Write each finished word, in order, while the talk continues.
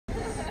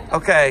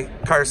Okay,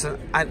 Carson,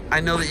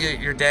 I know that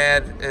your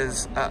dad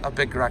is a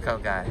big Greco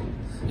guy.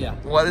 Yeah.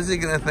 What is he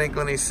going to think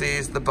when he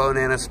sees the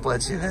Bannana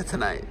splits you had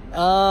tonight?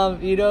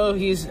 You know,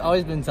 he's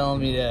always been telling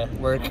me to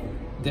work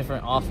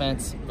different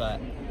offense,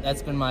 but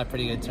that's been my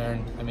pretty good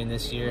turn,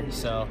 this year.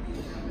 So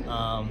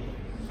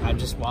I've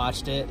just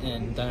watched it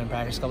and done it in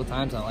practice a couple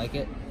times. I like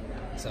it.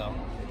 So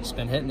just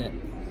been hitting it.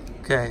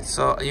 Okay,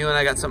 so you and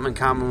I got something in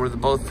common. We're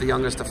both the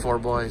youngest of 4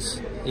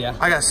 boys. Yeah.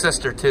 I got a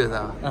sister too,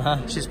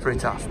 though. She's pretty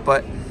tough.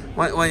 But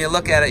when you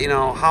look at it,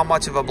 how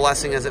much of a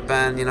blessing has it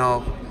been?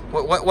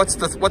 What's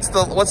the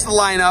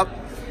lineup?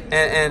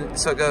 And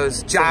so it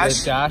goes Josh,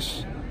 so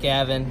Josh,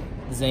 Gavin,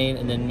 Zane,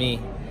 and then me.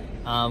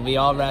 We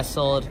all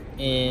wrestled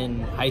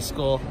in high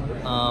school.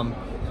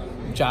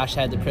 Josh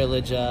had the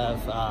privilege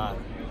of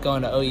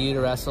going to OU to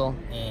wrestle,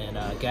 and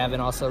Gavin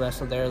also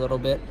wrestled there a little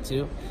bit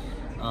too.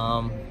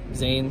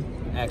 Zane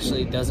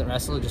actually doesn't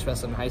wrestle, just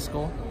wrestled in high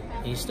school.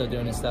 He's still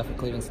doing his stuff at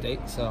Cleveland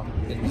State, so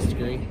getting his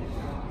degree.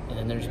 And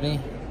then there's me.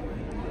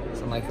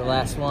 So I'm like the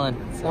last one.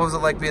 So. What was it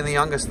like being the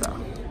youngest, though?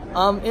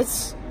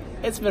 It's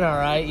been all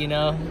right,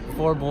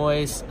 4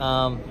 boys.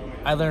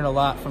 I learned a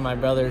lot from my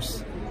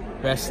brothers,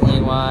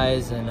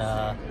 wrestling-wise, and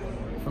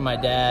from my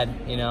dad,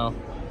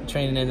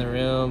 training in the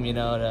room,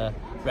 to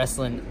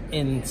wrestling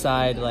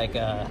inside like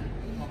a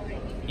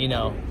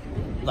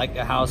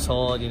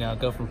household,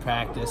 go from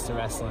practice to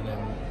wrestling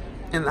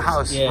in the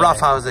house, yeah, rough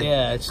housing,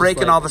 yeah, it's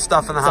breaking all the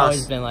stuff in the house.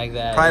 It's always been like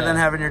that. Probably then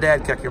having your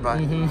dad kick your butt.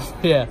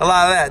 Yeah, a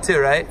lot of that too,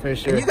 right? For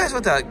sure. And you guys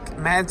went to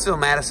Mansfield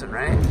Madison,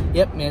 right?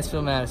 Yep,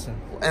 Mansfield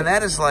Madison. And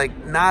that is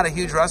like not a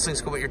huge wrestling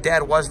school, but your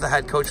dad was the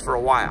head coach for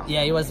a while.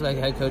 Yeah, he was the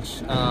head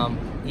coach.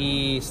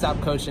 He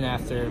stopped coaching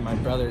after my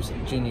brother's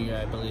junior year,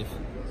 I believe.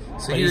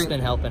 So he's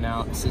been helping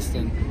out,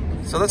 assisting.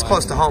 So that's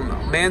close to home,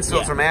 though.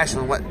 Mansfield from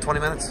Ashland, what, 20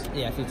 minutes?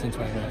 Yeah, 15,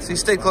 20 minutes. So you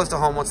stayed close to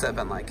home. What's that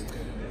been like?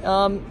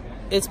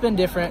 It's been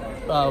different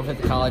with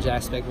the college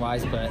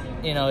aspect-wise, but,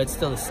 it's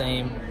still the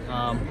same.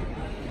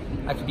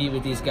 I compete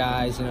with these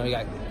guys. We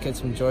got kids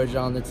from Georgia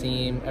on the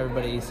team.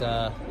 Everybody's,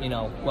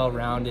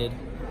 well-rounded.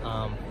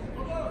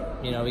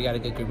 We got a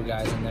good group of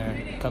guys in there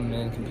coming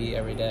in and compete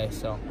every day,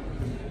 so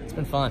it's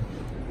been fun.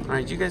 All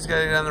right, you guys got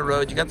to get on the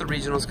road. You got the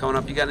regionals coming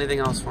up. You got anything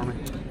else for me?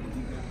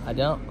 I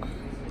don't.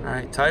 All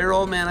right, tell your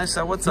old man I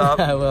said what's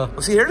up. I will.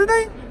 Was he here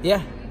today?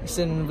 Yeah, he's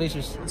sitting in the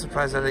bleachers. I'm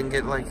surprised I didn't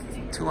get like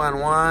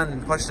 2-on-1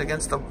 and pushed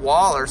against the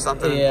wall or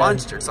something and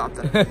punched or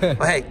something.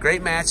 But hey,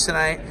 great match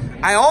tonight.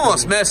 I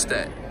almost missed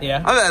it.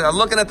 Yeah. I'm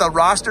looking at the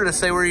roster to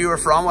say where you were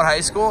from, what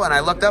high school, and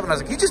I looked up and I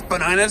was like, he just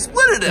Bannana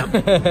splitted him.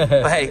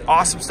 But hey,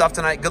 awesome stuff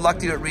tonight. Good luck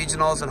to you at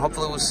regionals, and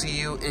hopefully we'll see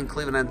you in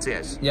Cleveland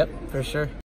MTS. Yep, for sure.